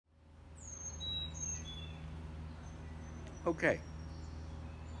Okay,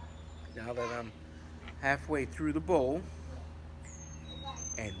 now that I'm halfway through the bowl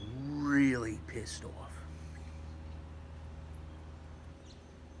and really pissed off,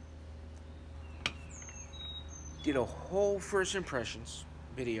 did a whole first impressions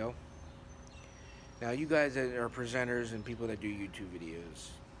video. Now, you guys that are presenters and people that do YouTube videos,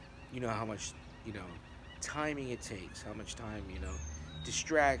 you know how much, you know, timing it takes, how much time,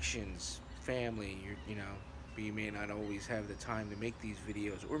 distractions, family, but you may not always have the time to make these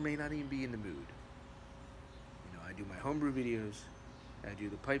videos or may not even be in the mood. I do my homebrew videos, I do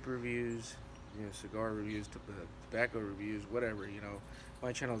the pipe reviews, cigar reviews, tobacco reviews, whatever,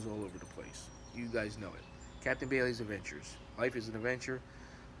 My channel's all over the place. You guys know it. Captain Bailey's Adventures. Life is an adventure.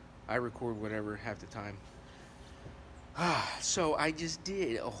 I record whatever half the time. So I just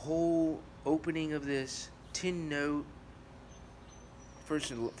did a whole opening of this tin note,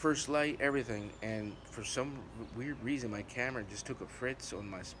 first light, everything, and for some weird reason my camera just took a fritz on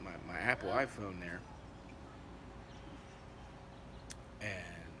my Apple iPhone there, and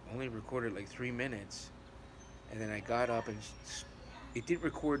only recorded like 3 minutes, and then I got up and it didn't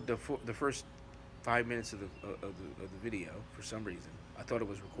record the first 5 minutes of the video for some reason. I thought it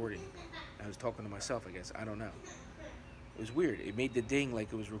was recording. I was talking to myself, I guess. I don't know. It was weird. It made the ding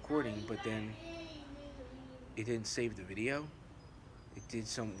like it was recording, but then it didn't save the video. It did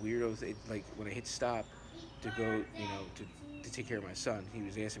some weirdo thing. Like when I hit stop to go, to take care of my son, he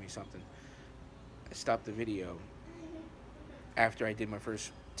was asking me something. I stopped the video after I did my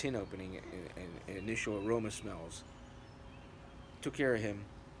first tin opening and initial aroma smells. Took care of him.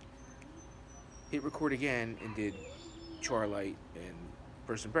 Hit record again and did char light and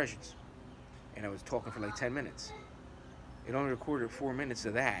first impressions. And I was talking for like 10 minutes. It only recorded 4 minutes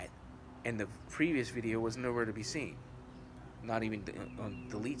of that, and the previous video was nowhere to be seen. Not even on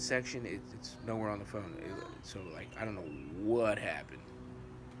the delete section, it's nowhere on the phone. So, like, I don't know what happened.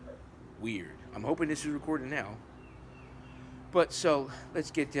 Weird. I'm hoping this is recorded now. But, so,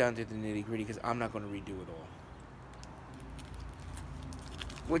 let's get down to the nitty gritty, because I'm not going to redo it all.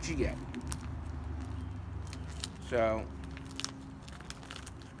 What you get? So,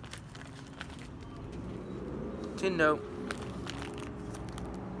 tin note,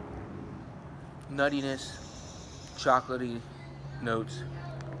 nuttiness, chocolatey notes,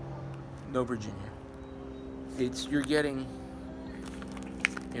 no Virginia. You're getting,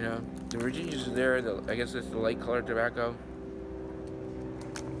 the Virginias are there. I guess it's the light colored tobacco.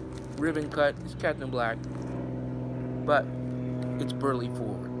 Ribbon cut is Captain Black, but it's burley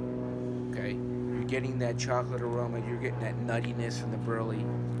forward. Okay, you're getting that chocolate aroma. You're getting that nuttiness from the burley.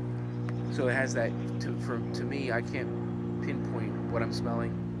 So it has that. To me, I can't pinpoint what I'm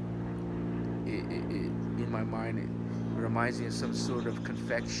smelling. In my mind, it reminds me of some sort of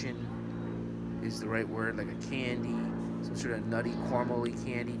confection. Is the right word, like a candy, some sort of nutty, caramely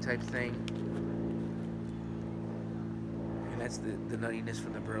candy type thing. And that's the nuttiness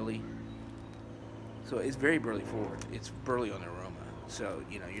from the burley. So it's very burley forward. It's burley on the aroma. So,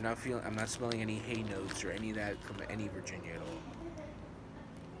 you're not feeling, I'm not smelling any hay notes or any of that from any Virginia at all.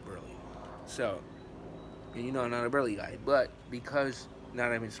 Burley. So, and I'm not a burley guy, but because now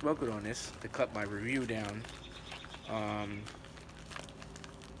that I've been smoking on this, to cut my review down,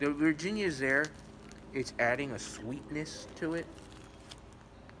 the Virginia is there. It's adding a sweetness to it.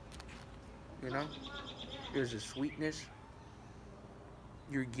 There's a sweetness.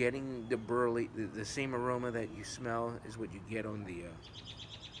 You're getting the burley, the same aroma that you smell is what you get on the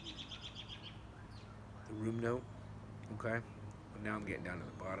room note. Okay. But now I'm getting down to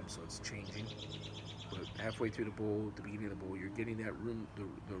the bottom, so it's changing. But halfway through the bowl, at the beginning of the bowl, you're getting that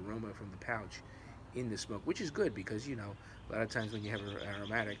the aroma from the pouch in the smoke, which is good because a lot of times when you have an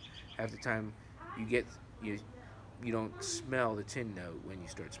aromatic, half the time you don't smell the tin note when you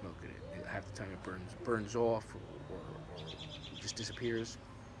start smoking it. Half the time it burns off or just disappears.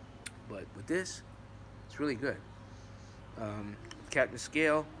 But with this, it's really good. Captain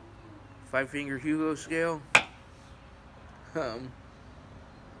scale, 5-finger Hugo scale.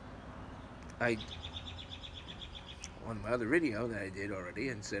 I on my other video that I did already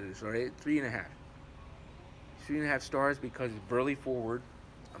and said it's already at 3.5. 3.5 stars because it's burley forward.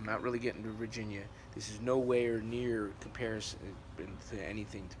 I'm not really getting to Virginia. This is nowhere near comparison to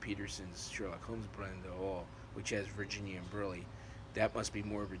anything to Peterson's Sherlock Holmes blend at all, which has Virginia and burley. That must be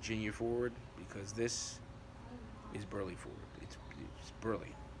more Virginia forward because this is burley forward. It's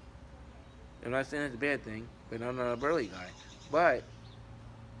burley. I'm not saying it's a bad thing, but I'm not a burley guy. But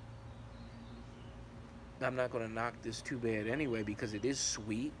I'm not going to knock this too bad anyway because it is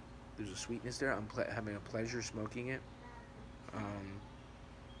sweet. There's a sweetness there. I'm having a pleasure smoking it.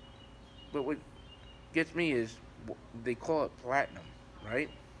 But what gets me is they call it platinum, right?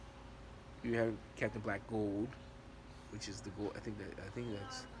 You have Captain Black Gold, which is the gold. I think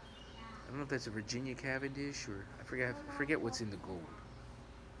that's. I don't know if that's a Virginia Cavendish or I forget what's in the gold.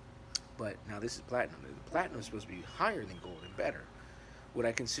 But now this is platinum. The platinum is supposed to be higher than gold and better. Would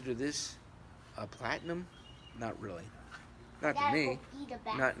I consider this a platinum? Not really. Not to me.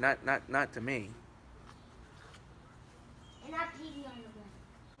 Not to me. And I peed on the ground.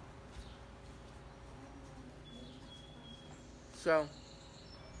 So,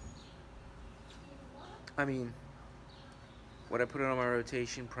 I mean, would I put it on my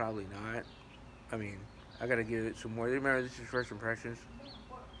rotation? Probably not. I mean, I gotta give it some more. Remember, this is first impressions.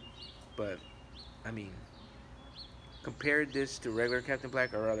 But, I mean, compared this to regular Captain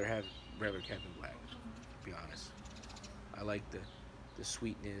Black, I'd rather have regular Captain Black, to be honest. I like the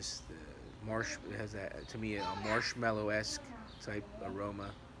sweetness, it has that, to me, a marshmallow-esque type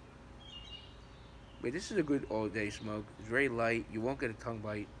aroma. But this is a good all-day smoke. It's very light. You won't get a tongue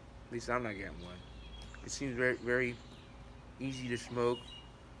bite. At least I'm not getting one. It seems very, very easy to smoke.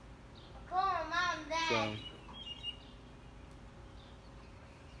 Come on, Mom, Dad. So,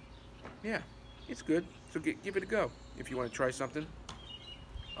 yeah, it's good. So give it a go if you want to try something.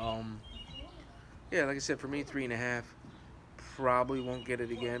 Yeah, like I said, for me, 3.5. Probably won't get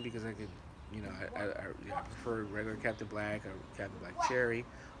it again because I could, I prefer regular Captain Black or Captain Black Cherry.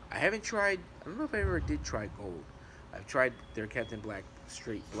 I haven't tried. I don't know if I ever did try Gold. I've tried their Captain Black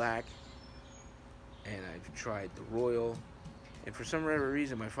Straight Black, and I've tried the Royal. And for some rare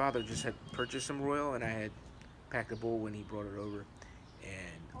reason, my father just had purchased some Royal, and I had packed a bowl when he brought it over.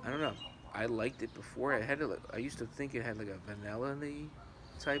 And I don't know. I liked it before. I used to think it had like a vanilla-y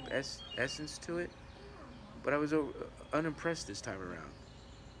type essence to it, but I was unimpressed this time around.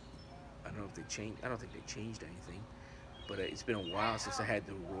 I don't know if they changed. I don't think they changed anything, but it's been a while since I had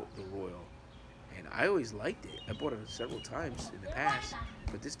the Royal, and I always liked it. I bought it several times in the past,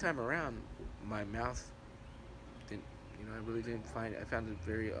 but this time around, my mouth didn't. I really didn't find it. I found it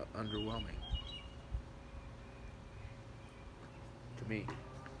very underwhelming to me.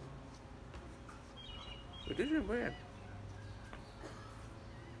 But this isn't bad.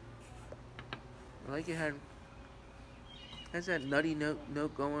 I like it has that nutty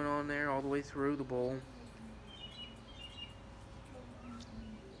note going on there all the way through the bowl.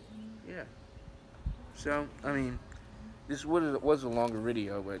 Yeah. So, I mean, this was a longer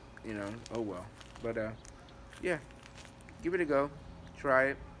video, but, oh well. But, yeah. Give it a go. Try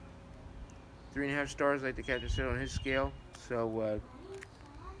it. 3.5 stars like the captain said on his scale. So,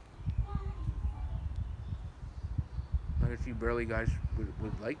 not a few burly guys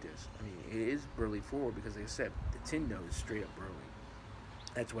would like this. I mean, it is burly forward because, like I said, the tin note is straight up burly.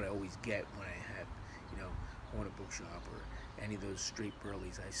 That's what I always get when I have, own a bookshop or any of those straight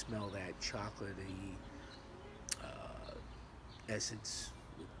burlies. I smell that chocolatey essence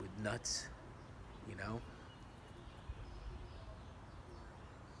with nuts,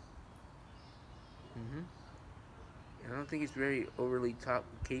 I don't think it's very overly top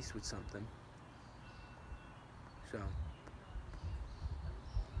cased with something. So,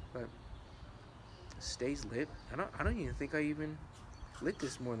 but stays lit. I don't even think I even lit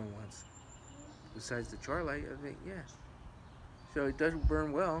this more than once. Besides the char light, I think, yeah. So it does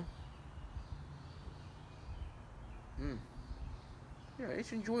burn well. Yeah,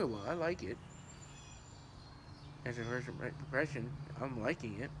 it's enjoyable. I like it. As a first impression, I'm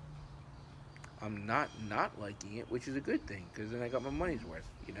liking it. I'm not liking it, which is a good thing, because then I got my money's worth,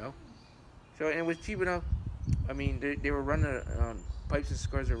 So, and it was cheap enough. I mean, they were running, Pipes and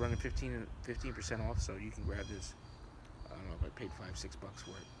Cigars are running 15% off, so you can grab this. I don't know if I paid $5-6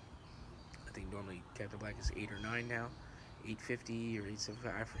 for it. I think normally Captain Black is $8 or $9 now, $8.50 or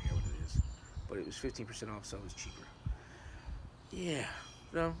 $8.75. I forget what it is, but it was 15% off, so it was cheaper. Yeah,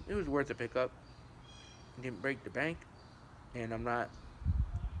 so it was worth the pickup. It didn't break the bank, and I'm not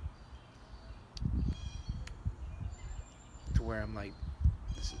to where I'm like,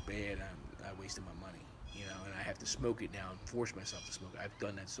 this is bad. I wasted my money, and I have to smoke it now and force myself to smoke it. I've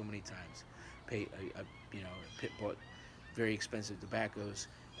done that so many times. Bought very expensive tobaccos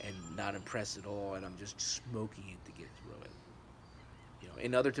and not impressed at all, and I'm just smoking it to get through it.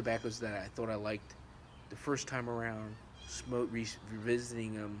 In other tobaccos that I thought I liked the first time around,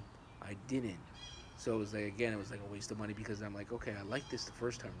 revisiting them, I didn't. So it was like, again, it was like a waste of money because I'm like, okay, I liked this the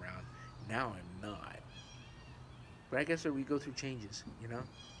first time around, now I'm not. But I guess we go through changes,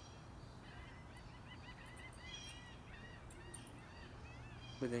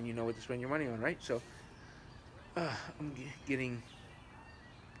 But then you know what to spend your money on, right? So, I'm getting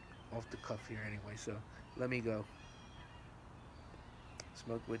off the cuff here anyway, so let me go.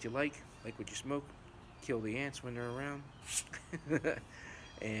 Smoke what you like what you smoke. kill the ants when they're around.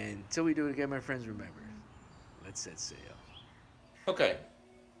 And until we do it again, my friends, remember, let's set sail. Okay.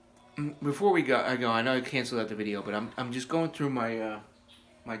 Before we go, I know I canceled out the video, but I'm just going through my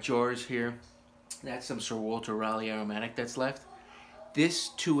my jars here. That's some Sir Walter Raleigh aromatic that's left. This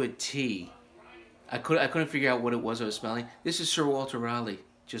to a T. I couldn't figure out what it was I was smelling. This is Sir Walter Raleigh,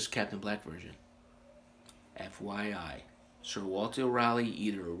 just Captain Black version. FYI, Sir Walter Raleigh,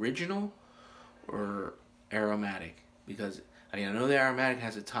 either original or aromatic, because I mean I know the aromatic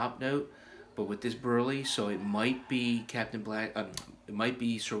has a top note, but with this burley, so it might be Captain Black. It might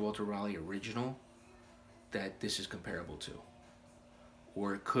be Sir Walter Raleigh original that this is comparable to,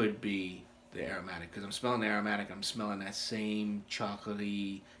 or it could be the aromatic, because I'm smelling the aromatic. I'm smelling that same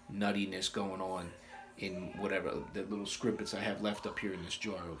chocolatey nuttiness going on in whatever the little scrippets I have left up here in this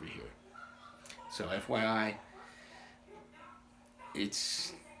jar over here. So FYI,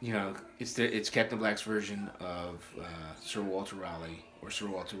 it's it's Captain Black's version of Sir Walter Raleigh, or Sir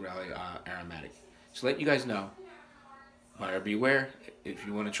Walter Raleigh aromatic. So let you guys know. Buyer beware. If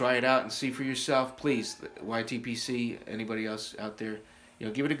you want to try it out and see for yourself, please, YTPC, anybody else out there,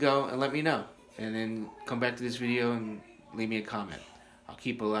 give it a go and let me know. And then come back to this video and leave me a comment. I'll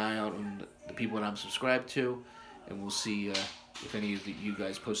keep an eye out on the people that I'm subscribed to, and we'll see if any of you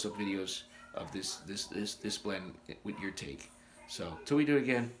guys post up videos of this blend with your take. So till we do it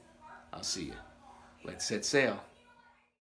again, I'll see you. Let's set sail.